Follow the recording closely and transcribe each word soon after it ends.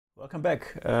Welcome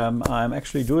back. I'm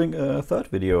actually doing a third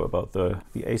video about the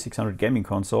A600 gaming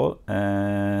console,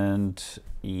 and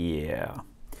yeah,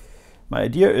 my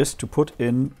idea is to put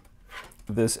in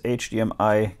this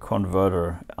HDMI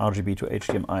converter, RGB to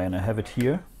HDMI, and I have it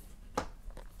here.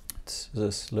 It's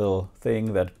this little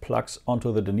thing that plugs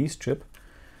onto the Denise chip,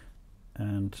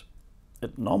 and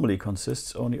it normally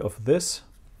consists only of this.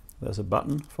 There's a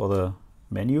button for the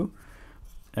menu,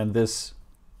 and this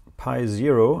Pi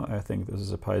 0, I think this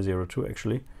is a Pi 02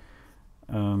 actually.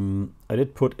 I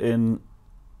did put in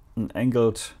an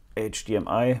angled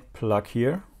HDMI plug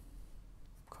here,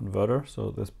 converter, so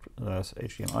this has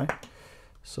HDMI,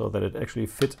 so that it actually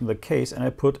fits in the case, and I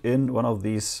put in one of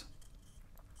these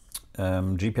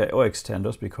GPIO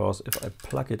extenders, because if I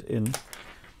plug it in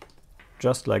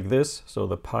just like this, so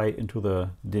the Pi into the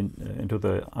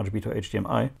RGB to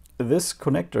HDMI, this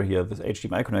connector here, this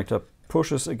HDMI connector,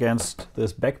 pushes against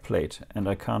this back plate, and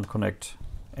I can't connect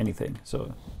anything.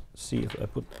 So see, if I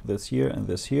put this here and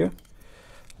this here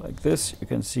like this, you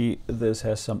can see this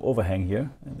has some overhang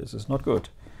here, and this is not good.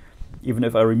 Even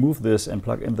if I remove this and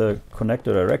plug in the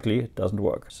connector directly, it doesn't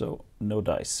work, so no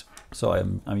dice. So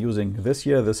I'm using this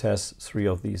here. This has 3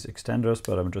 of these extenders,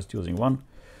 but I'm just using one,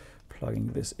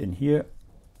 plugging this in here,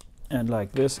 and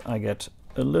like this I get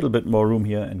a little bit more room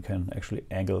here and can actually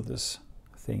angle this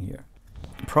thing here.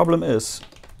 The problem is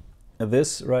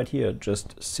this right here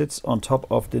just sits on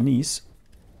top of Denise,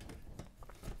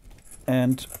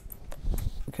 and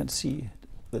you can see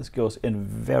this goes in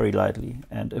very lightly,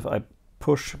 and if I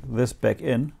push this back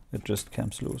in, it just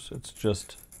comes loose. It's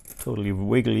just totally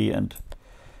wiggly and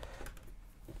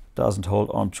doesn't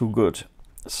hold on too good.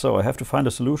 So I have to find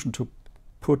a solution to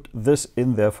put this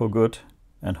in there for good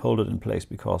and hold it in place,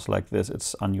 because like this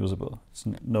it's unusable. It's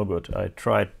no good. I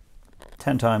tried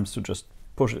 10 times to just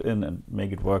push it in and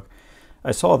make it work.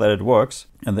 I saw that it works,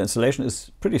 and the installation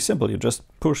is pretty simple. You just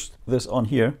push this on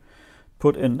here,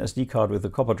 put in SD card with the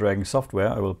Copper Dragon software.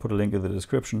 I will put a link in the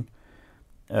description.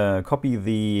 Copy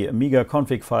the Amiga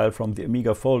config file from the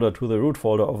Amiga folder to the root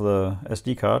folder of the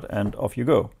SD card, and off you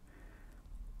go.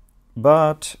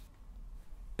 But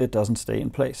it doesn't stay in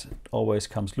place. It always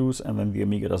comes loose, and then the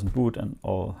Amiga doesn't boot and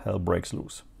all hell breaks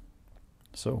loose.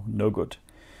 So no good.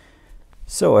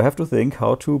 So I have to think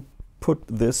how to put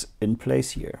this in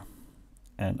place here.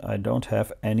 And I don't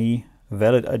have any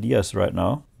valid ideas right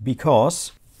now,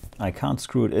 because I can't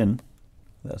screw it in.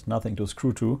 There's nothing to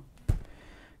screw to.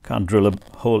 Can't drill a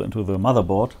hole into the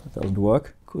motherboard. It doesn't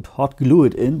work. Could hot glue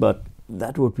it in, but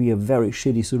that would be a very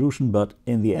shitty solution. But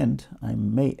in the end, I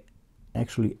may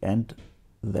actually end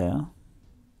there.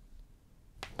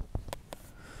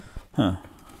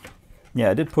 Yeah,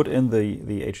 I did put in the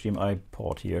HDMI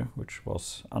port here, which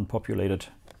was unpopulated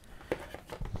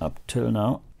up till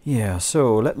now. Yeah,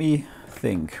 so let me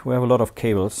think. We have a lot of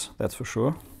cables, that's for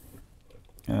sure.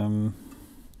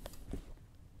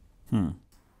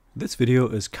 This video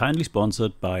is kindly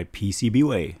sponsored by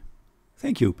PCBWay.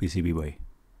 Thank you, PCBWay.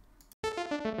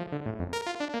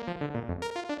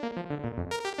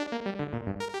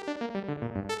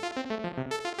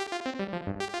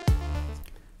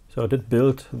 So I did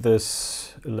build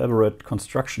this elaborate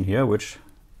construction here, which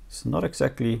is not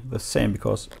exactly the same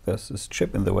because there's this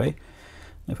chip in the way.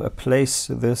 If I place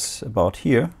this about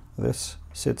here, this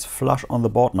sits flush on the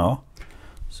board now.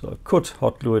 So I could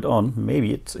hot glue it on.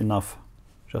 Maybe it's enough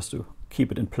just to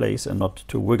keep it in place and not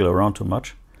to wiggle around too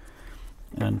much.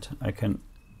 And I can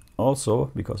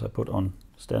also, because I put on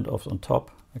standoffs on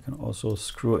top, I can also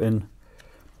screw in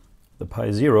the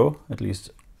Pi 0, at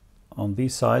least on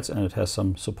these sides, and it has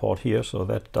some support here, so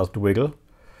that doesn't wiggle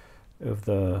if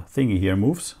the thingy here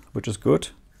moves, which is good.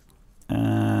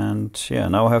 And yeah,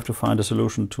 now I have to find a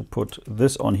solution to put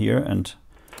this on here and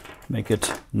make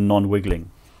it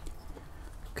non-wiggling.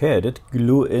 Okay, I did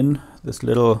glue in this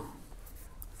little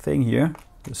thing here,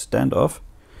 the standoff,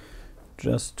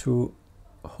 just to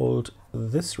hold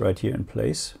this right here in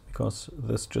place, because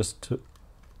this just to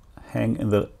hang in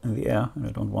the air, and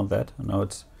I don't want that. And now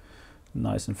it's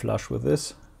nice and flush with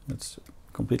this. It's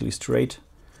completely straight,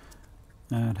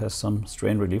 and it has some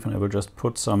strain relief, and I will just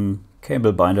put some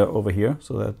cable binder over here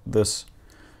so that this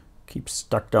keeps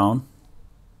stuck down,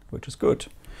 which is good.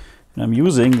 And I'm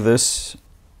using this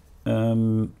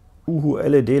Uhu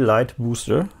LED light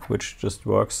booster, which just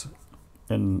works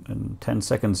in 10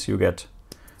 seconds. You get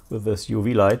with this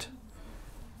UV light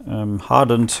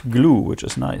hardened glue, which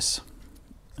is nice.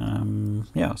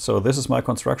 Yeah, so this is my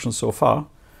construction so far.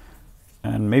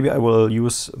 And maybe I will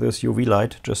use this UV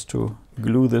light just to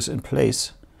glue this in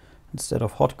place instead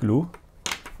of hot glue.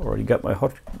 Already got my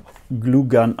hot glue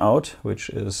gun out,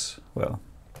 which is, well,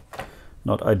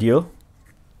 not ideal.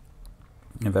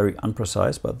 very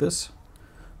unprecise, but this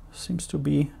seems to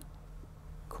be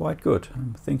quite good.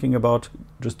 I'm thinking about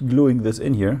just gluing this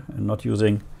in here and not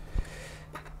using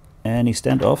any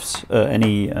standoffs,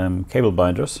 any cable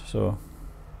binders. So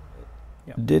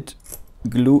yeah. Did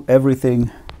glue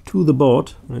everything to the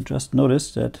board, but I just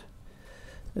noticed that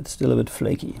it's still a bit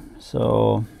flaky.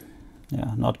 So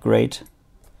yeah, not great,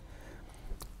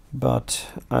 but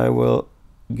I will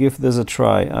give this a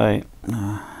try. I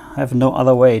have no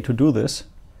other way to do this,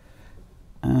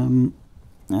 and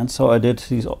so I did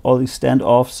all these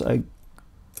standoffs.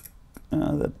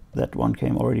 That one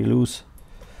came already loose.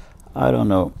 I don't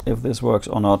know if this works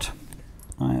or not.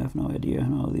 I have no idea.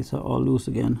 No, these are all loose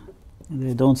again. And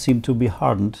they don't seem to be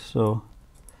hardened, so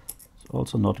it's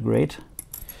also not great.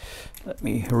 Let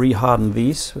me re-harden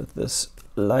these with this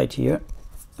light here.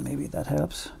 Maybe that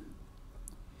helps.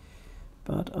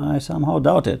 But I somehow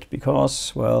doubt it,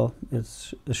 because, well,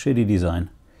 it's a shitty design.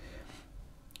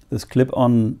 This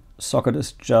clip-on socket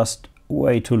is just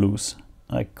way too loose.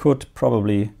 I could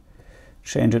probably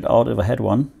change it out if I had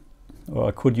one, or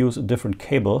I could use a different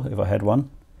cable if I had one,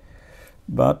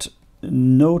 but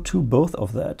no to both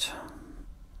of that.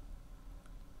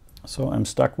 So I'm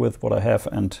stuck with what I have,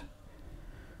 and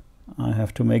I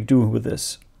have to make do with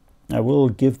this. I will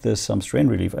give this some strain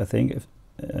relief, I think, if,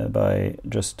 by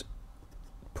just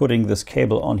putting this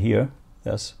cable on here.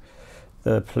 There's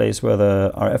the place where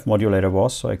the RF modulator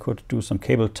was, so I could do some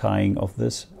cable tying of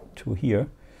this to here.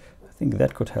 I think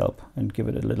that could help and give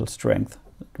it a little strength.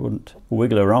 It wouldn't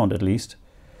wiggle around, at least,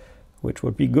 which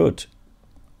would be good.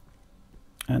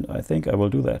 And I think I will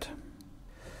do that.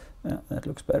 Yeah, that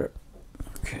looks better.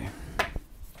 Okay.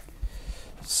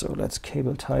 So let's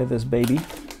cable tie this baby.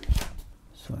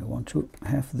 So I want to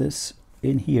have this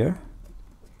in here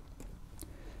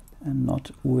and not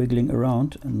wiggling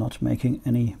around and not making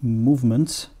any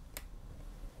movements.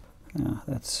 Yeah,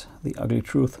 that's the ugly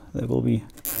truth. There will be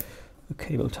a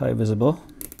cable tie visible.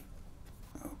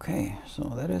 Okay, so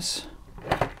that's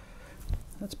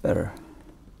better.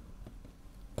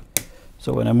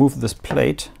 So when I move this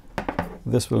plate,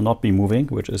 this will not be moving,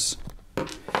 which is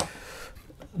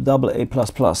AA++,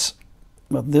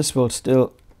 but this will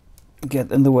still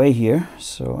get in the way here.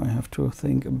 So I have to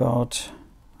think about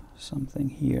something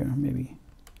here, maybe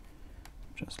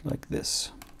just like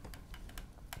this.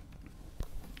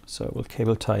 So I will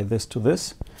cable tie this to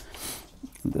this.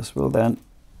 This will then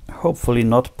hopefully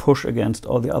not push against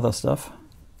all the other stuff,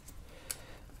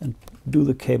 and do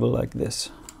the cable like this.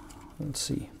 We'll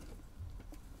see.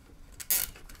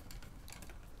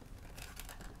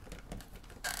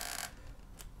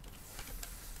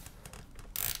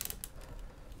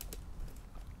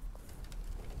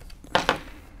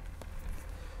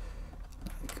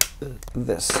 Like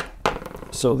this.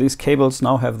 So these cables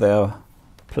now have their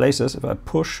places. If I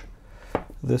push,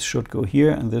 this should go here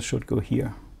and this should go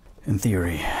here. In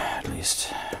theory, at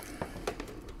least.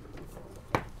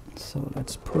 So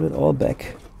let's put it all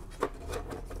back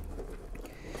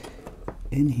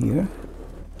in here.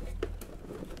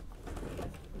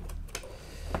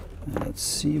 And let's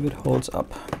see if it holds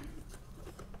up.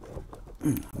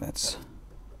 That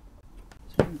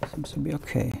seems to be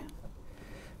okay.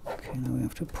 Okay, now we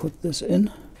have to put this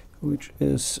in, which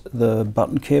is the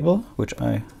button cable,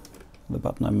 the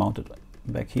button I mounted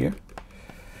back here.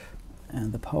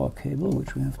 And the power cable,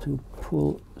 which we have to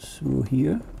pull through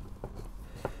here,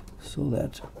 so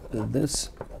that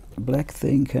this black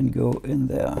thing can go in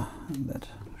there, and that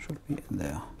should be in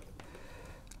there,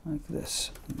 like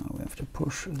this. Now we have to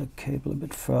push the cable a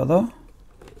bit further.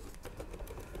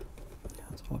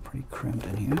 It's all pretty cramped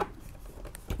in here.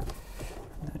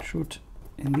 That should,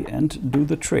 in the end, do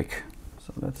the trick.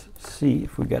 So let's see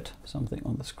if we get something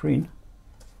on the screen.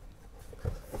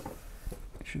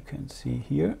 You can see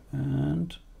here,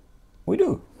 and we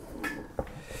do.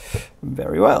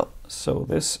 Very well. So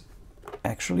this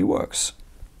actually works.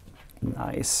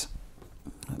 Nice.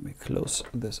 Let me close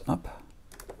this up.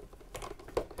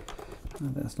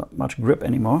 There's not much grip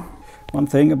anymore. One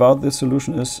thing about this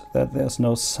solution is that there's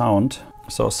no sound.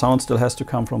 So sound still has to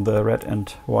come from the red and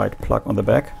white plug on the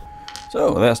back.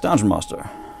 So there's Dungeon Master.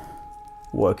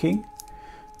 Working.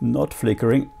 Not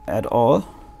flickering at all.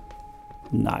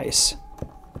 Nice.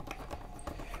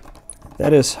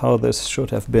 That is how this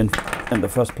should have been in the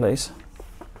first place.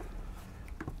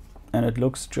 And it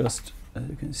looks just, as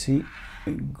you can see,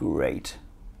 great.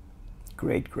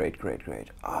 Great, great, great, great.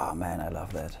 Ah, man, I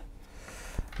love that.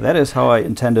 That is how I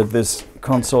intended this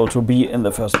console to be in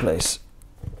the first place.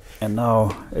 And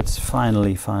now it's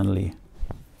finally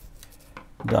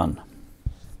done.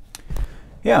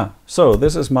 Yeah, so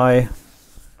this is my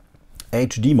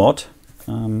HD mod.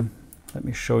 Let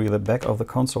me show you the back of the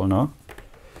console now.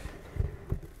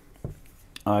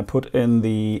 I put in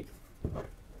the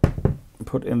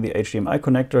HDMI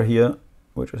connector here,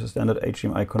 which is a standard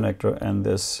HDMI connector, and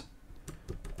this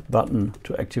button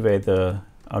to activate the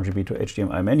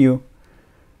RGB2HDMI menu.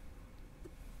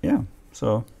 Yeah,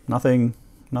 so nothing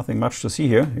much to see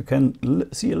here. You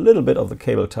can see a little bit of the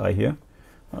cable tie here.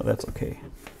 Oh, that's okay.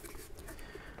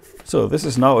 So this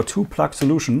is now a 2-plug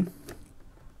solution,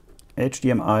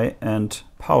 HDMI and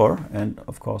power, and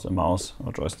of course a mouse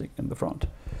or joystick in the front,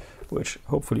 which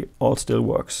hopefully all still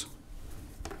works.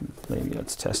 Maybe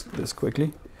let's test this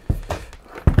quickly.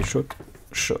 It should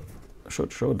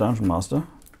show Dungeon Master.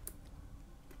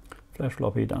 Flash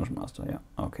floppy, Dungeon Master, yeah,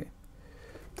 okay.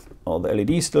 All the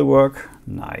LEDs still work,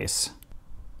 nice.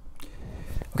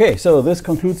 Okay, so this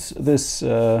concludes this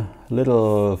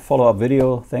little follow-up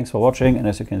video. Thanks for watching, and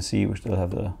as you can see, we still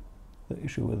have the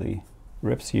issue with the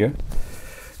ribs here,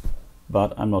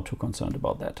 but I'm not too concerned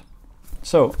about that.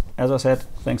 So, as I said,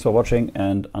 thanks for watching,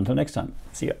 and until next time,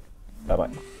 see ya.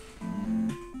 Bye-bye.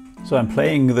 So I'm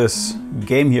playing this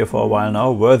game here for a while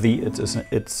now, Worthy.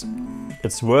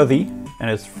 It's Worthy, and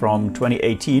it's from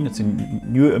 2018. It's a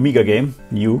new Amiga game,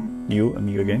 new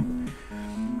Amiga game,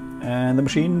 and the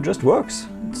machine just works.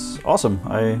 It's awesome.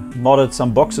 I modded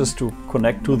some boxes to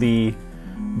connect to the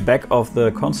back of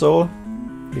the console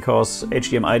because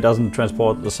HDMI doesn't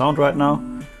transport the sound right now.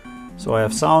 So I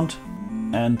have sound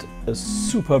and a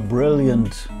super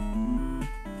brilliant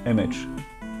image.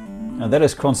 And that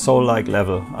is console-like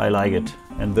level. I like it.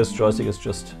 And this joystick is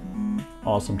just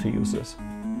awesome to use this.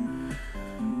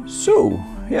 So,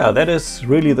 yeah, that is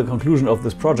really the conclusion of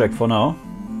this project for now.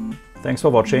 Thanks for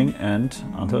watching, and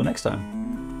until next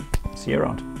time. See you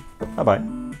around. Bye-bye.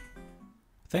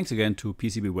 Thanks again to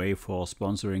PCBWay for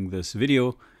sponsoring this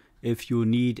video. If you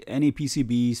need any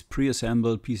PCBs,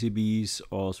 pre-assembled PCBs,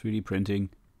 or 3D printing,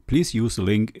 please use the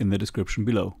link in the description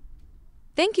below.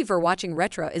 Thank you for watching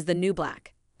Retro is the New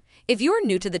Black. If you are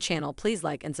new to the channel, please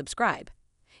like and subscribe.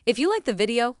 If you like the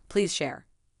video, please share.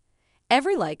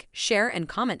 Every like, share, and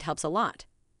comment helps a lot.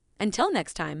 Until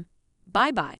next time,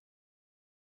 bye-bye.